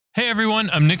everyone,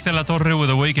 I'm Nick de la Torre with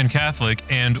Awaken Catholic,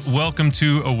 and welcome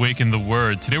to Awaken the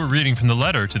Word. Today we're reading from the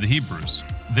letter to the Hebrews.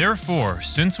 Therefore,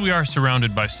 since we are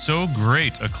surrounded by so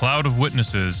great a cloud of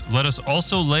witnesses, let us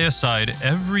also lay aside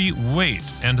every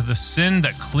weight and the sin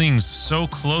that clings so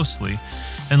closely,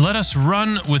 and let us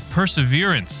run with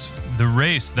perseverance the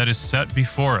race that is set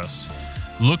before us,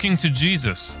 looking to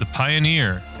Jesus, the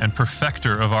pioneer and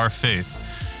perfecter of our faith,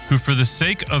 who for the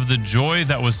sake of the joy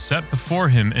that was set before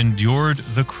him endured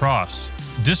the cross,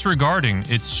 disregarding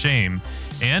its shame,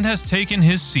 and has taken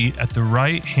his seat at the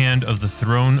right hand of the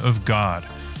throne of God.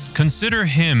 Consider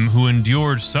him who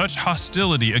endured such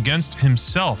hostility against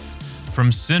himself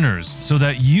from sinners, so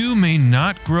that you may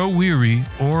not grow weary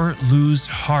or lose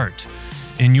heart.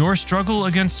 In your struggle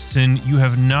against sin, you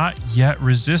have not yet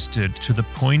resisted to the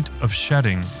point of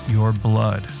shedding your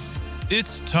blood.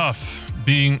 It's tough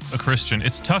being a Christian.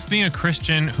 It's tough being a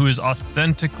Christian who is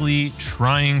authentically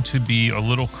trying to be a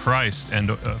little Christ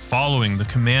and following the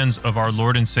commands of our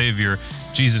Lord and Savior,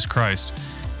 Jesus Christ.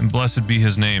 And blessed be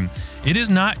his name. It is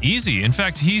not easy. In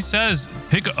fact, he says,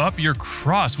 pick up your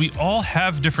cross. We all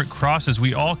have different crosses.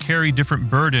 We all carry different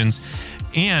burdens.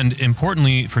 And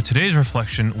importantly, for today's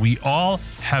reflection, we all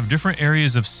have different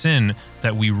areas of sin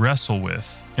that we wrestle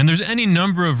with. And there's any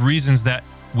number of reasons that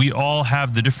we all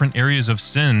have the different areas of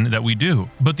sin that we do.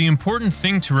 But the important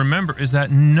thing to remember is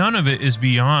that none of it is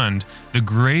beyond the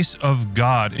grace of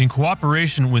God in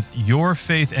cooperation with your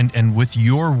faith and with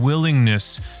your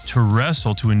willingness to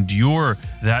wrestle, to endure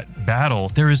that battle.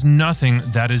 There is nothing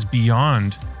that is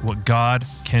beyond what God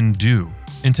can do.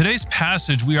 In today's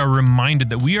passage, we are reminded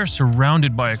that we are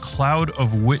surrounded by a cloud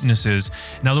of witnesses.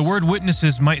 Now, the word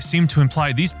witnesses might seem to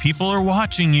imply these people are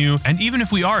watching you, and even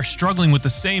if we are struggling with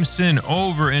the same sin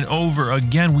over and over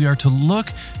again, we are to look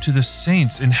to the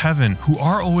saints in heaven who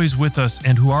are always with us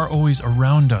and who are always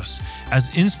around us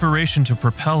as inspiration to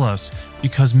propel us,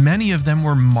 because many of them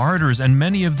were martyrs and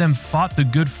many of them fought the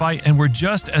good fight and were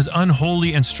just as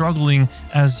unholy and struggling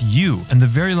as you. And the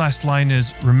very last line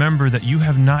is, remember that you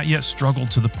have not yet struggled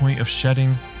to the point of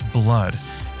shedding blood.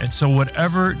 And so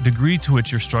whatever degree to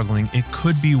which you're struggling, it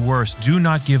could be worse. Do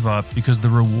not give up, because the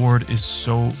reward is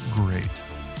so great.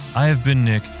 I have been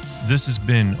Nick. This has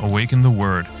been Awaken the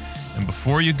Word. And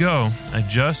before you go, I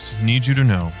just need you to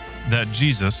know that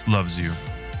Jesus loves you.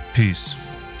 Peace.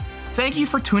 Thank you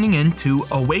for tuning in to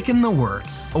Awaken the Word.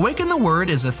 Awaken the Word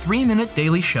is a 3-minute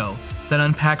daily show that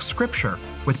unpacks scripture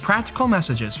with practical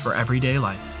messages for everyday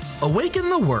life. Awaken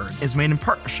the Word is made in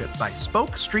partnership by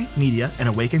Spoke Street Media and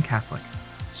Awaken Catholic.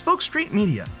 Spoke Street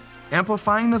Media,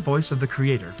 amplifying the voice of the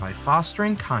Creator by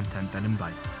fostering content that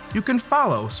invites. You can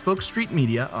follow Spoke Street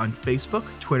Media on Facebook,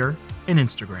 Twitter, and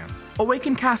Instagram.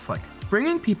 Awaken Catholic,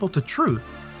 bringing people to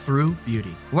truth through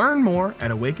beauty. Learn more at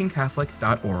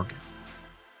awakencatholic.org.